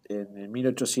argentina. En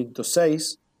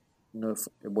 1806,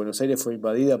 Buenos Aires fue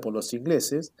invadida por los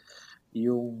ingleses y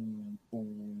un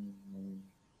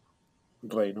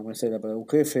rey, no me sé la palabra, un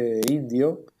jefe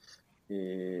indio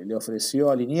le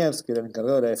ofreció a Liniers, que era el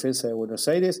encargado de la defensa de Buenos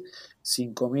Aires,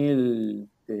 5.000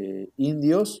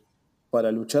 indios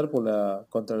para luchar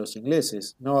contra los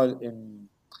ingleses. No,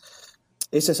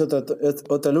 esa es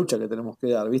otra lucha que tenemos que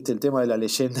dar, ¿viste? El tema de la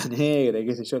leyenda negra y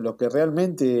qué sé yo. Los que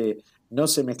realmente no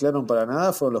se mezclaron para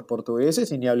nada fueron los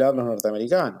portugueses y ni hablar los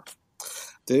norteamericanos.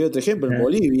 Te doy otro ejemplo. En ujú.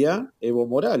 Bolivia, Evo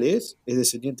Morales es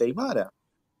descendiente aymara.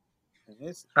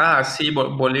 ¿Entendés? Sí,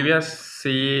 Bolivia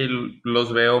sí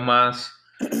los veo más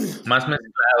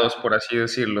mezclados, por así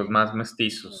decirlo, más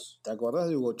mestizos. ¿Te acordás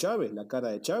de Hugo Chávez, la cara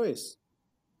de Chávez?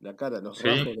 La cara, los Sí,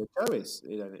 rasgos de Chávez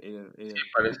sí,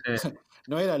 parece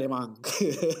no era alemán.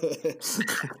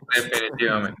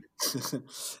 definitivamente.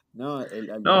 No,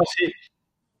 No, sí,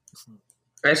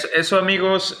 eso,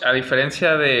 amigos, a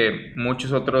diferencia de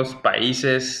muchos otros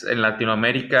países en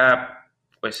Latinoamérica,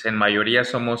 pues en mayoría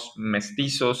somos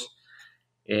mestizos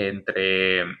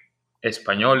entre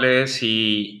españoles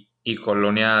y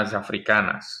colonias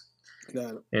africanas.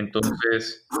 claro.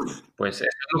 Entonces, pues eso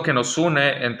es lo que nos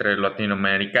une entre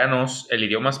latinoamericanos, el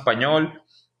idioma español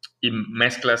y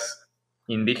mezclas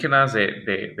indígenas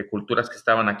de culturas que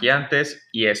estaban aquí antes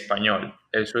y español.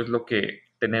 Eso es lo que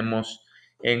tenemos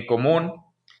en común.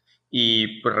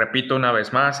 Y pues repito una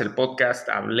vez más, el podcast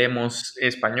hablamos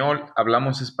español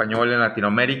en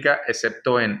Latinoamérica,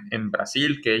 excepto en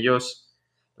Brasil, que ellos,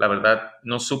 la verdad,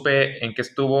 no supe en qué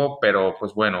estuvo, pero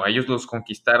pues bueno, ellos los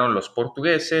conquistaron los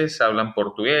portugueses, hablan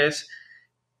portugués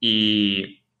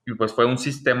y pues fue un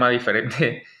sistema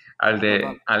diferente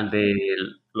Total. al de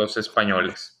los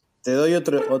españoles. Te doy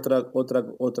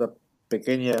otra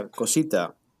pequeña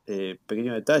cosita,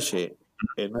 pequeño detalle.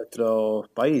 En nuestros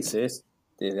países,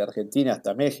 desde Argentina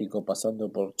hasta México,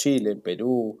 pasando por Chile,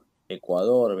 Perú,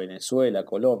 Ecuador, Venezuela,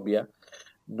 Colombia,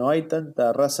 no hay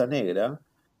tanta raza negra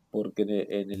porque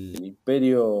en el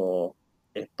imperio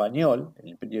español, en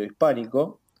el imperio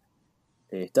hispánico,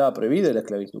 estaba prohibida la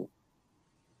esclavitud.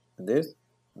 ¿Entendés?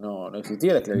 No, no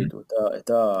existía la esclavitud,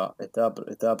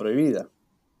 estaba prohibida.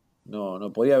 No,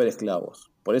 no podía haber esclavos.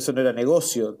 Por eso no era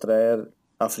negocio traer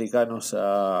africanos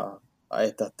a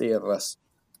estas tierras.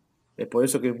 Es por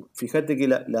eso que, fíjate que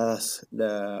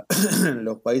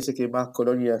los países que más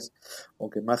colonias o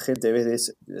que más gente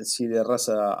ves así de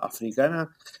raza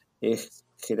africana es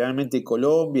generalmente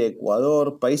Colombia,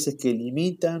 Ecuador, países que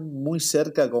limitan muy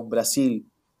cerca con Brasil.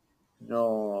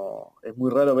 No, es muy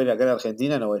raro ver acá en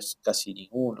Argentina, no es casi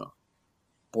ninguno.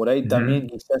 Por ahí también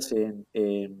Ujú. quizás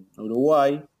en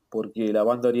Uruguay, porque la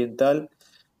banda oriental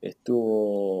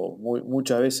estuvo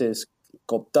muchas veces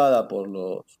cooptada por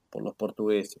los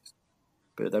portugueses.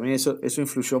 Pero también eso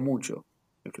influyó mucho.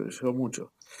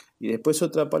 Y después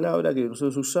otra palabra que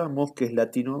nosotros usamos, que es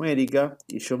Latinoamérica,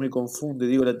 y yo me confundo y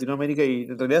digo Latinoamérica, y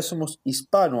en realidad somos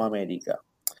Hispanoamérica.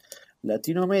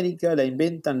 Latinoamérica la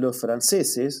inventan los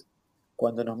franceses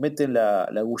cuando nos meten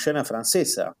la Guyana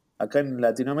francesa. Acá en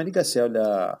Latinoamérica se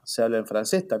habla en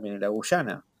francés también, en la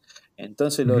Guyana.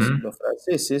 Entonces Ujú. los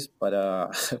franceses, para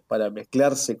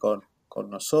mezclarse con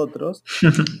nosotros,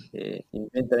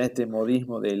 inventan este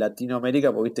modismo de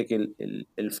Latinoamérica, porque viste que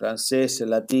el francés,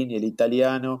 el latín y el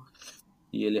italiano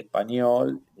y el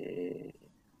español,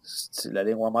 la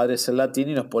lengua madre es el latín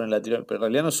y nos ponen latino, pero en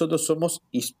realidad nosotros somos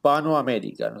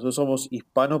Hispanoamérica, nosotros somos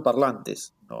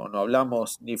hispanoparlantes, no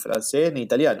hablamos ni francés ni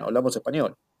italiano, hablamos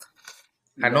español.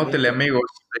 Y la Anótele, lengua, amigos,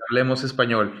 hablemos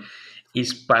español.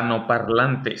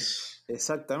 Hispanoparlantes.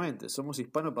 exactamente, somos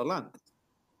hispanoparlantes.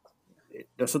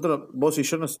 Nosotros, vos y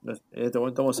yo, en este momento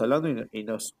estamos hablando y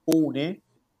nos une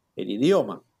el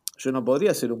idioma. Yo no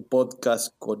podría hacer un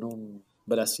podcast con un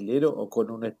brasilero o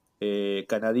con un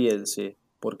canadiense,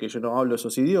 porque yo no hablo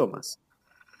esos idiomas.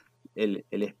 El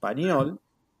español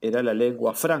era la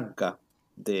lengua franca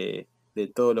de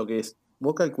todo lo que es.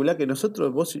 Vos calculá que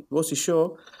nosotros, vos y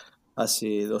yo,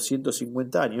 hace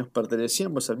 250 años,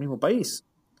 pertenecíamos al mismo país,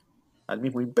 al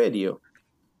mismo imperio.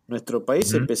 Nuestro país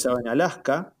Ujú. empezaba en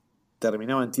Alaska,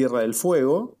 terminaba en Tierra del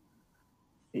Fuego,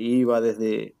 e iba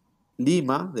desde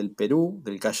Lima, del Perú,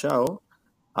 del Callao,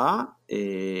 a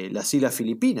las Islas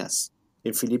Filipinas.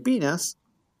 En Filipinas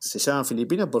se llaman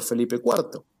Filipinas por Felipe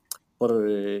IV, por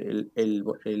el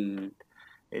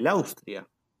Austria.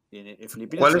 En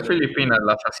Filipinas ¿Cuáles hablan Filipinas?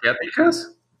 ¿Las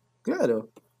asiáticas? claro,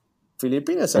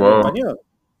 Filipinas habla Wow, español.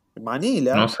 no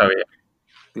Manila, sabía.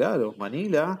 claro,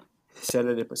 Manila se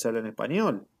habla en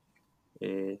español.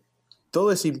 Eh,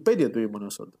 Todo ese imperio tuvimos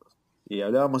nosotros. Y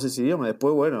hablábamos ese idioma.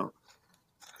 Después, bueno,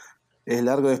 es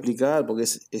largo de explicar porque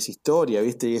es historia,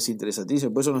 ¿viste? Y es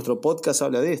interesantísimo. Por eso nuestro podcast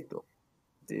habla de esto.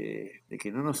 De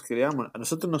que no nos creamos. A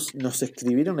nosotros nos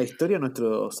escribieron la historia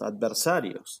nuestros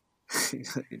adversarios.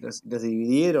 Y nos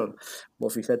dividieron.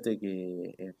 Vos fijate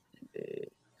que eh,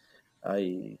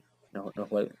 hay,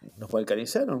 nos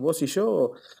balcanizaron, vos y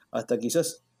yo, hasta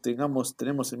quizás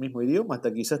tenemos el mismo idioma,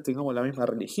 hasta quizás tengamos la misma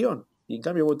religión. Y en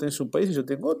cambio vos tenés un país y yo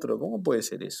tengo otro. ¿Cómo puede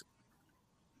ser eso?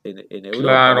 En Europa, los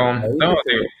Claro, no, países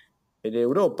digo, en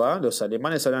Europa, los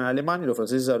alemanes hablan alemán y los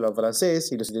franceses hablan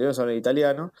francés y los italianos hablan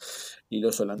italiano y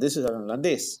los holandeses hablan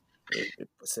holandés.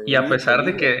 Se y a pesar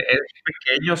de divide que es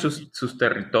pequeño sus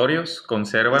territorios, es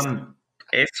conservan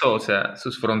eso, o sea,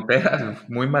 sus fronteras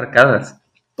muy marcadas.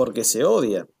 porque se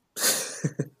odian.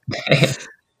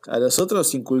 A nosotros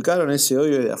nos inculcaron ese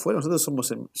odio de afuera, nosotros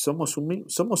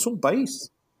somos un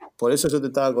país. Por eso yo te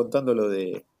estaba contando lo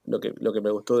que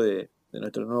me gustó de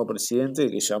nuestro nuevo presidente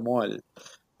que llamó al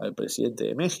presidente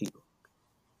de México.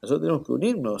 Nosotros tenemos que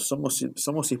unirnos,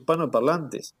 somos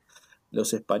hispanoparlantes.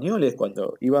 Los españoles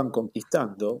cuando iban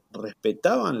conquistando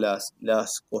respetaban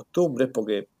las costumbres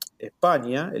porque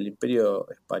España, el imperio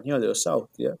español de los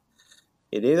Austrias,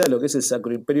 hereda lo que es el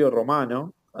Sacro Imperio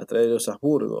Romano a través de los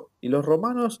Habsburgo. Y los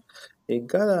romanos en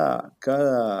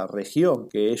cada región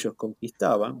que ellos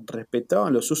conquistaban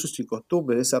respetaban los usos y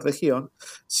costumbres de esa región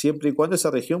siempre y cuando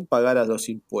esa región pagara los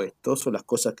impuestos o las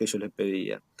cosas que ellos les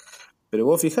pedían. Pero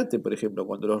vos fijate, por ejemplo,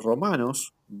 cuando los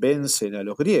romanos vencen a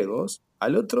los griegos,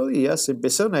 al otro día se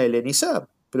empezaron a helenizar.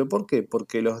 ¿Pero por qué?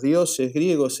 Porque los dioses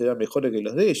griegos eran mejores que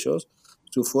los de ellos,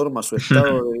 su forma, su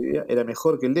estado de vida era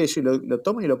mejor que el de ellos, y lo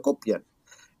toman y lo copian.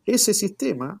 Ese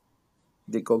sistema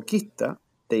de conquista,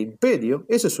 de imperio,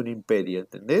 eso es un imperio,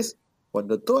 ¿entendés?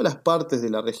 Cuando todas las partes de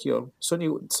la región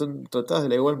son tratadas de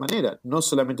la igual manera, no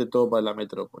solamente todo para la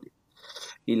metrópoli.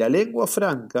 Y la lengua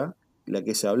franca, la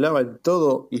que se hablaba en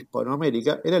todo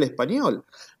Hispanoamérica, era el español.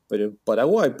 Pero en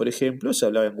Paraguay, por ejemplo, se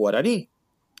hablaba en guaraní.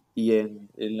 Y en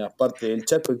la parte del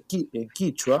Chaco en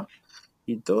quichua.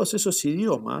 Y todos esos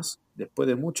idiomas, después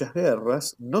de muchas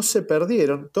guerras, no se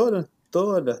perdieron.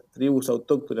 Todas las tribus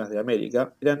autóctonas de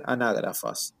América eran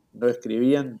anágrafas. No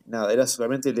escribían nada, era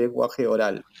solamente lenguaje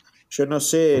oral. Yo no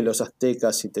sé los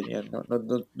aztecas si tenían,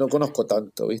 no conozco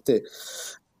tanto, ¿viste?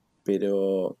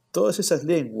 Pero todas esas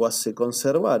lenguas se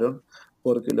conservaron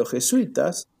porque los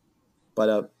jesuitas,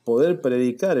 para poder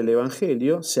predicar el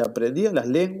Evangelio, se aprendían las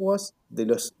lenguas de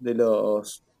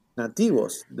los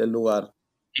nativos del lugar.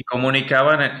 Y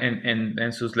comunicaban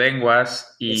en sus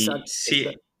lenguas y Exact- sí,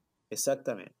 exa-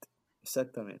 exactamente,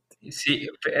 exactamente. sí,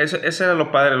 eso era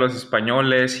lo padre de los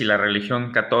españoles y la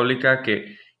religión católica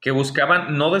que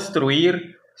buscaban no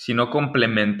destruir, sino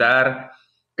complementar,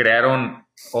 crearon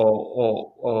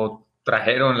o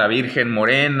trajeron la Virgen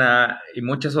Morena y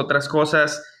muchas otras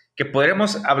cosas que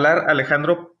podremos hablar,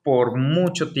 Alejandro, por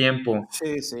mucho tiempo,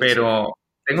 Sí, sí, sí. pero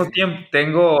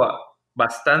tengo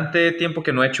bastante tiempo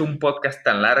que no he hecho un podcast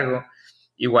tan largo.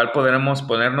 Igual podremos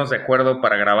ponernos de acuerdo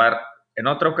para grabar en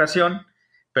otra ocasión,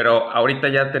 pero ahorita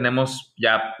ya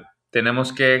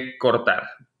tenemos que cortar, Dale,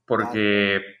 dale.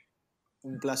 porque,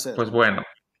 Un placer, pues bueno,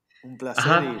 un placer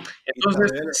ajá. y te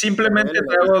Entonces, regalo simplemente la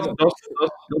te hago religión.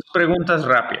 dos preguntas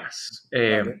rápidas.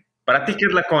 Dale. ¿Para ti qué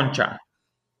es la concha?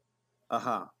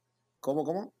 Ajá. ¿Cómo,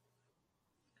 cómo?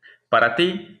 ¿Para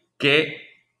ti qué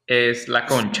es la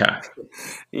concha?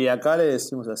 Y acá le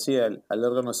decimos así al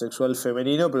órgano sexual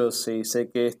femenino, pero sí sé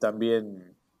que es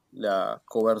también la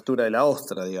cobertura de la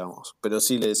ostra, digamos. Pero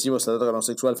sí le decimos al órgano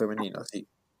sexual femenino, así,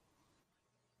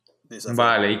 de esa forma.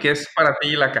 Vale, ¿y qué es para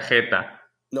ti la cajeta?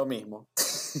 Lo mismo.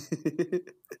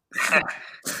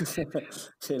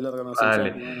 El órgano sexual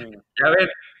Vale. femenino. Ya ven,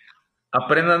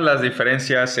 aprendan las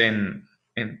diferencias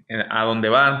a dónde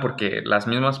van, porque las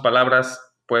mismas palabras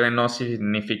pueden no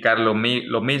significar lo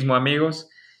mismo, amigos.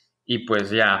 Y pues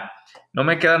ya, no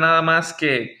me queda nada más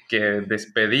que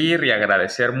despedir y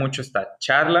agradecer mucho esta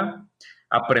charla.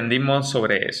 Aprendimos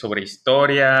sobre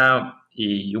historia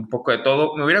y un poco de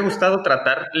todo. Me hubiera gustado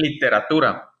tratar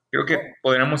literatura, Creo que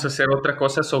podríamos hacer otra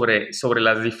cosa sobre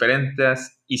las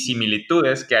diferencias y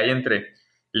similitudes que hay entre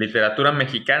literatura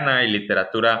mexicana y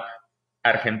literatura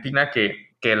argentina,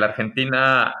 que la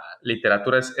argentina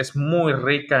literatura es muy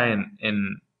rica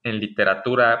en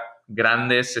literatura,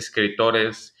 grandes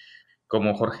escritores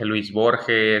como Jorge Luis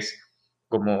Borges,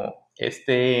 como ¿cómo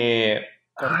se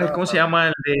Cortázar, llama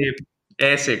el de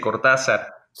ese,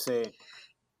 Cortázar? sí.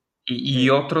 Y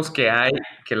otros que hay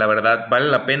que la verdad vale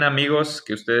la pena, amigos,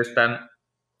 que ustedes están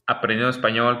aprendiendo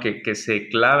español, que se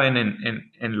claven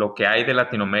en lo que hay de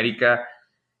Latinoamérica,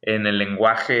 en el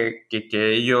lenguaje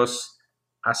que ellos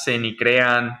hacen y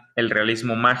crean, el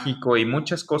realismo mágico y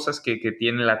muchas cosas que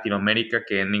tiene Latinoamérica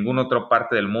que en ninguna otra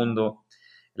parte del mundo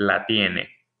la tiene.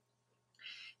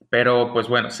 Pero pues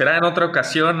bueno, será en otra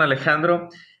ocasión, Alejandro.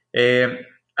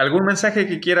 ¿Algún mensaje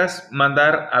que quieras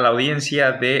mandar a la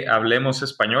audiencia de Hablemos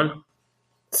Español?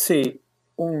 Sí,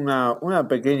 una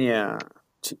pequeña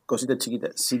cosita chiquita.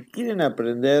 Si quieren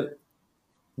aprender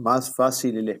más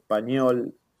fácil el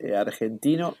español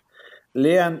argentino,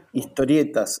 lean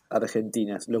historietas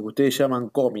argentinas, lo que ustedes llaman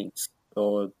cómics,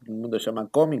 o el mundo llama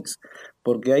cómics,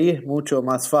 porque ahí es mucho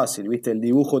más fácil, ¿viste? El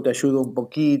dibujo te ayuda un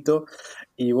poquito,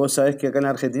 y vos sabés que acá en la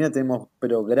Argentina tenemos,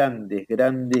 pero grandes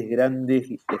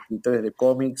escritores de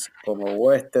cómics, como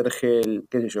Westergel,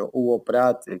 qué sé yo, Hugo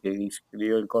Pratt, el que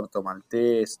escribió El Corto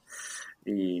Maltés,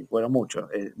 y bueno, mucho.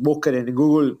 Busquen en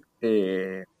Google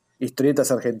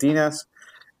historietas argentinas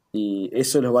y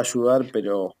eso los va a ayudar,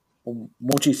 pero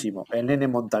muchísimo. El Nene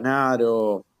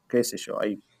Montanaro, qué sé yo,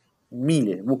 hay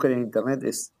miles. Busquen en internet,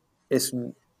 es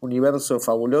un universo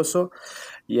fabuloso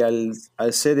y al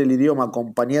ser el idioma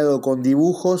acompañado con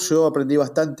dibujos, yo aprendí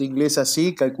bastante inglés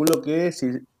así, calculo que si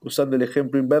usando el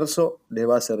ejemplo inverso les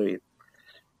va a servir.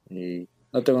 Y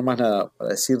no tengo más nada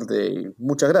para decirte. Y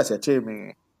muchas gracias, che,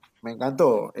 me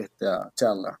encantó esta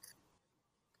charla.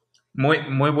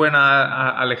 Muy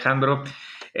buena, Alejandro.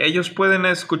 ¿Ellos pueden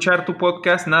escuchar tu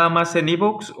podcast nada más en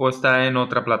ebooks o está en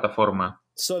otra plataforma?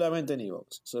 Solamente en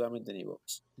iVoox, solamente en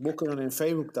iVoox. Búsquenlo en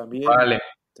Facebook también. Vale.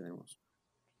 Tenemos.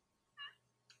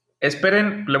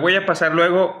 Esperen, le voy a pasar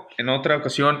luego en otra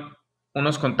ocasión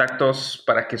unos contactos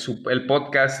para que el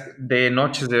podcast de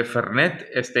Noches de Fernet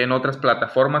esté en otras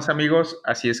plataformas, amigos.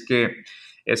 Así es que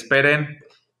esperen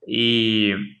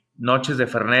y Noches de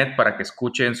Fernet para que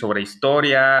escuchen sobre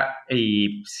historia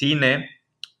y cine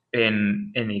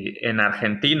en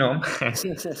argentino,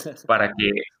 para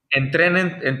que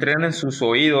entrenen sus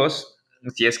oídos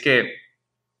si es que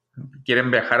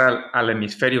quieren viajar al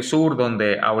hemisferio sur,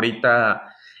 donde ahorita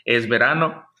es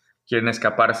verano, quieren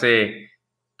escaparse,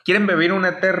 quieren vivir un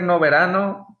eterno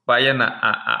verano, vayan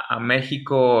a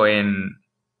México en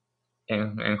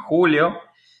julio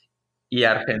y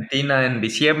Argentina en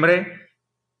diciembre.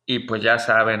 Y pues ya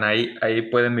saben, ahí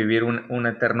pueden vivir un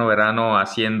eterno verano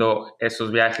haciendo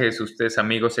esos viajes, ustedes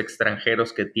amigos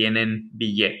extranjeros que tienen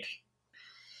billete.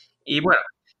 Y bueno,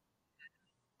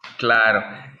 claro,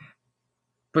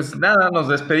 pues nada, nos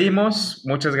despedimos.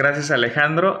 Muchas gracias,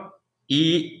 Alejandro,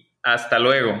 y hasta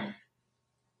luego.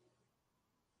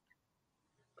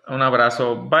 Un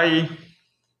abrazo. Bye.